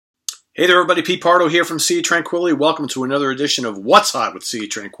Hey there everybody, Pete Pardo here from Sea Tranquility. Welcome to another edition of What's Hot with Sea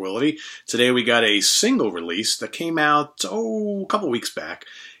Tranquility. Today we got a single release that came out, a couple weeks back.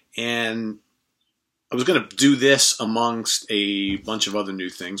 And I was going to do this amongst a bunch of other new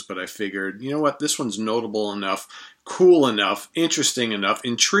things, but I figured, you know what, this one's notable enough, cool enough, interesting enough,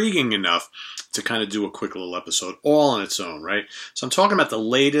 intriguing enough to kind of do a quick little episode all on its own, right? So I'm talking about the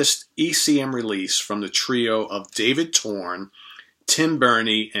latest ECM release from the trio of David Torn,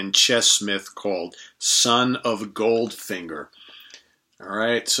 Berne, and chessmith called Sun of Goldfinger. All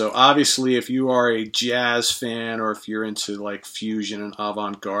right, so obviously if you are a jazz fan or if you're into like fusion and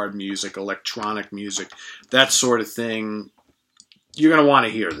avant-garde music, electronic music, that sort of thing, you're going to want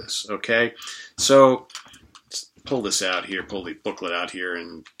to hear this, okay? So let's pull this out here, pull the booklet out here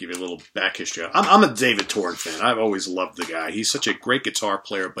and give you a little back history. I'm a David Torn fan. I've always loved the guy. He's such a great guitar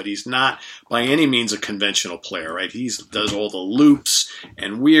player, but he's not by any means a conventional player, right? He does all the loops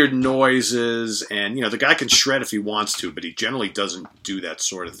and weird noises, and you know, the guy can shred if he wants to, but he generally doesn't do that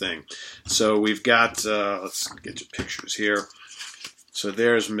sort of thing. So we've got, let's get your pictures here. So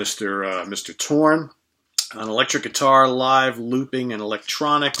there's Mr. Torn on electric guitar, live, looping, and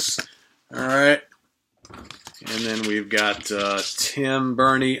electronics. All right. And then we've got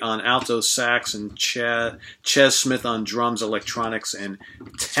Berne on alto sax and chessmith on drums, electronics, and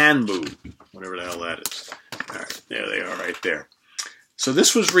tambu, whatever the hell that is. All right, there they are right there. So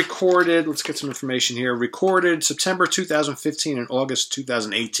this was recorded, let's get some information here, recorded September 2015 and August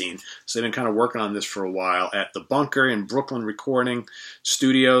 2018. So they've been kind of working on this for a while at the Bunker in Brooklyn Recording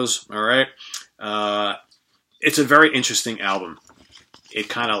Studios, all right? It's a very interesting album. It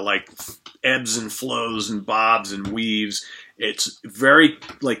kind of like ebbs and flows and bobs and weaves. It's very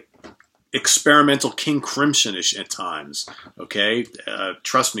like experimental King Crimson-ish at times, okay?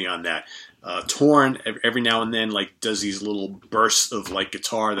 Trust me on that. Torn every now and then like does these little bursts of like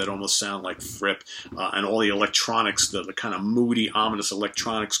guitar that almost sound like Fripp, and all the electronics, the kind of moody, ominous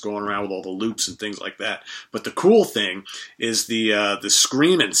electronics going around with all the loops and things like that. But the cool thing is the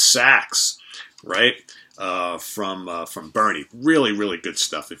screaming sax, right? From Berne. Really, really good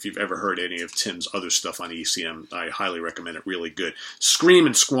stuff. If you've ever heard any of Tim's other stuff on ECM, I highly recommend it. Really good. Scream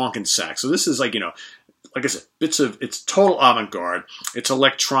and squonking sax. So this is like, you know, like I said, it's total avant-garde. It's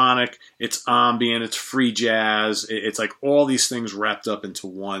electronic. It's ambient. It's free jazz. It's like all these things wrapped up into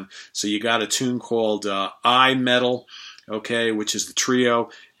one. So you got a tune called I Metal, okay, which is the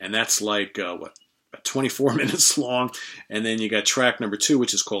trio, and that's like, what? About 24 minutes long. And then you got track number 2,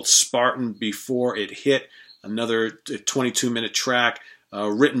 which is called Spartan Before It Hit, another 22-minute track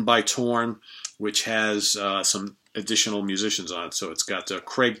written by Torn, which has some additional musicians on it. So it's got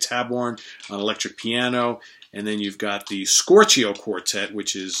Craig Taborn on electric piano, and then you've got the Scorchio Quartet,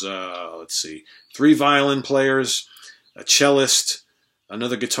 which is, let's see, 3 violin players, a cellist,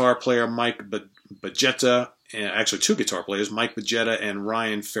 another guitar player, Mike Bagetta, and actually 2 guitar players, Mike Bagetta and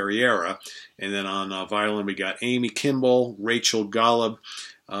Ryan Ferreira. And then on violin, we got Amy Kimball, Rachel Golub,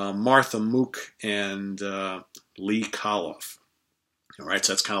 Martha Mook, and Lee Koloff. All right,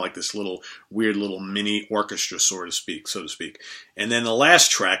 so that's kind of like this little weird little mini orchestra, so to speak. And then the last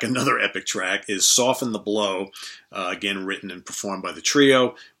track, another epic track, is Soften the Blow, again written and performed by the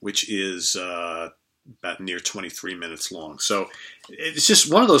trio, which is about near 23 minutes long. So it's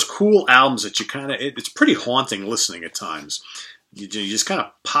just one of those cool albums that you kind of, it's pretty haunting listening at times. You just kind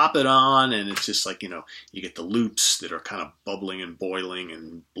of pop it on, and it's just like, you know, you get the loops that are kind of bubbling and boiling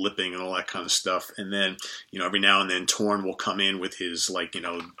and blipping and all that kind of stuff. And then, you know, every now and then Torn will come in with his, like, you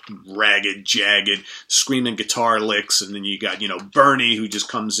know, ragged, jagged, screaming guitar licks. And then you got, you know, Berne, who just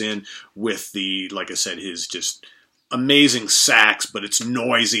comes in with the, like I said, his just amazing sax, but it's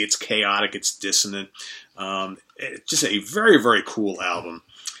noisy, it's chaotic, it's dissonant. It's just a very, very cool album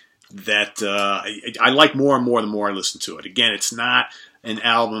that I like more and more the more I listen to it. Again, it's not an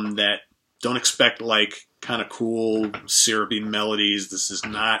album that, don't expect like kind of cool syrupy melodies. This is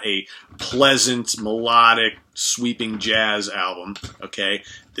not a pleasant, melodic, sweeping jazz album, okay?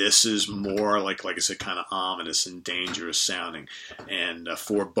 This is more like I said, kind of ominous and dangerous sounding and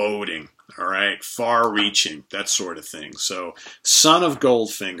foreboding, all right? Far-reaching, that sort of thing. So, Sun of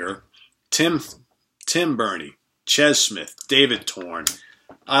Goldfinger, Tim Berne, chessmith, David Torn.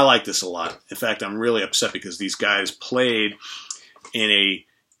 I like this a lot. In fact, I'm really upset because these guys played in a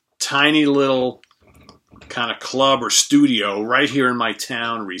tiny little kind of club or studio right here in my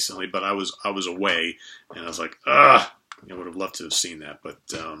town recently, but I was away, and I was like, ugh, I would have loved to have seen that, but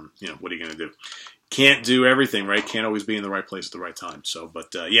you know, what are you going to do? Can't do everything, right? Can't always be in the right place at the right time. So,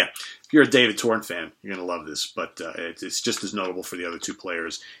 but yeah, if you're a David Torn fan, you're going to love this. But it's just as notable for the other 2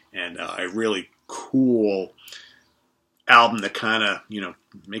 players, and a really cool album that kind of,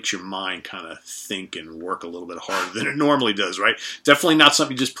 makes your mind kind of think and work a little bit harder than it normally does, right? Definitely not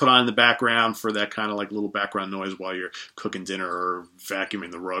something you just put on in the background for that kind of like little background noise while you're cooking dinner or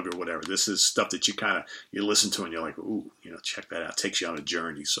vacuuming the rug or whatever. This is stuff that you listen to and you're like, ooh, check that out. It takes you on a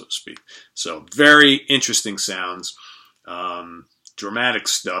journey, so to speak. So very interesting sounds, dramatic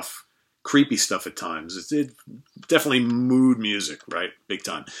stuff. Creepy stuff at times. It's definitely mood music, right? Big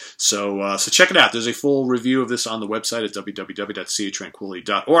time. So check it out. There's a full review of this on the website at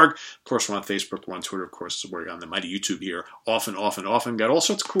www.seatranquility.org. Of course, we're on Facebook, we're on Twitter. Of course, we're on the mighty YouTube here. Often. Got all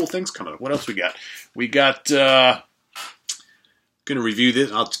sorts of cool things coming up. What else we got? We got, going to review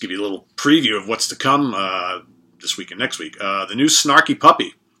this. I'll just give you a little preview of what's to come this week and next week. The new Snarky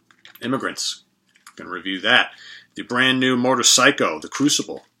Puppy, Immigrants. Going to review that. The brand new Motorpsycho, The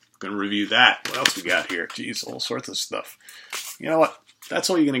Crucible. Going to review that. What else we got here? Jeez, all sorts of stuff. You know what? That's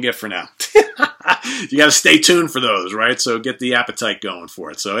all you're going to get for now. You got to stay tuned for those, right? So get the appetite going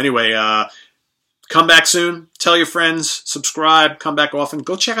for it. So anyway, come back soon. Tell your friends. Subscribe. Come back often.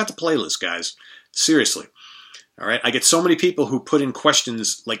 Go check out the playlist, guys. Seriously. All right? I get so many people who put in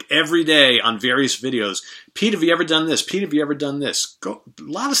questions like every day on various videos. Pete, have you ever done this? Pete, have you ever done this? A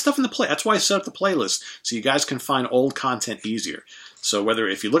lot of stuff in the play. That's why I set up the playlist, so you guys can find old content easier. So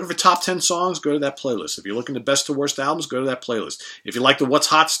if you're looking for top 10 songs, go to that playlist. If you're looking at best to worst albums, go to that playlist. If you like the What's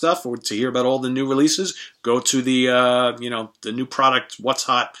Hot stuff or to hear about all the new releases, go to the the new product What's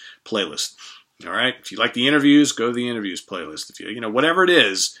Hot playlist. All right. If you like the interviews, go to the interviews playlist. If you whatever it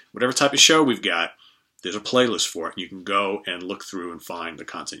is, whatever type of show we've got, there's a playlist for it. You can go and look through and find the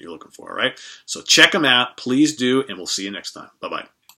content you're looking for. All right. So check them out, please do, and we'll see you next time. Bye bye.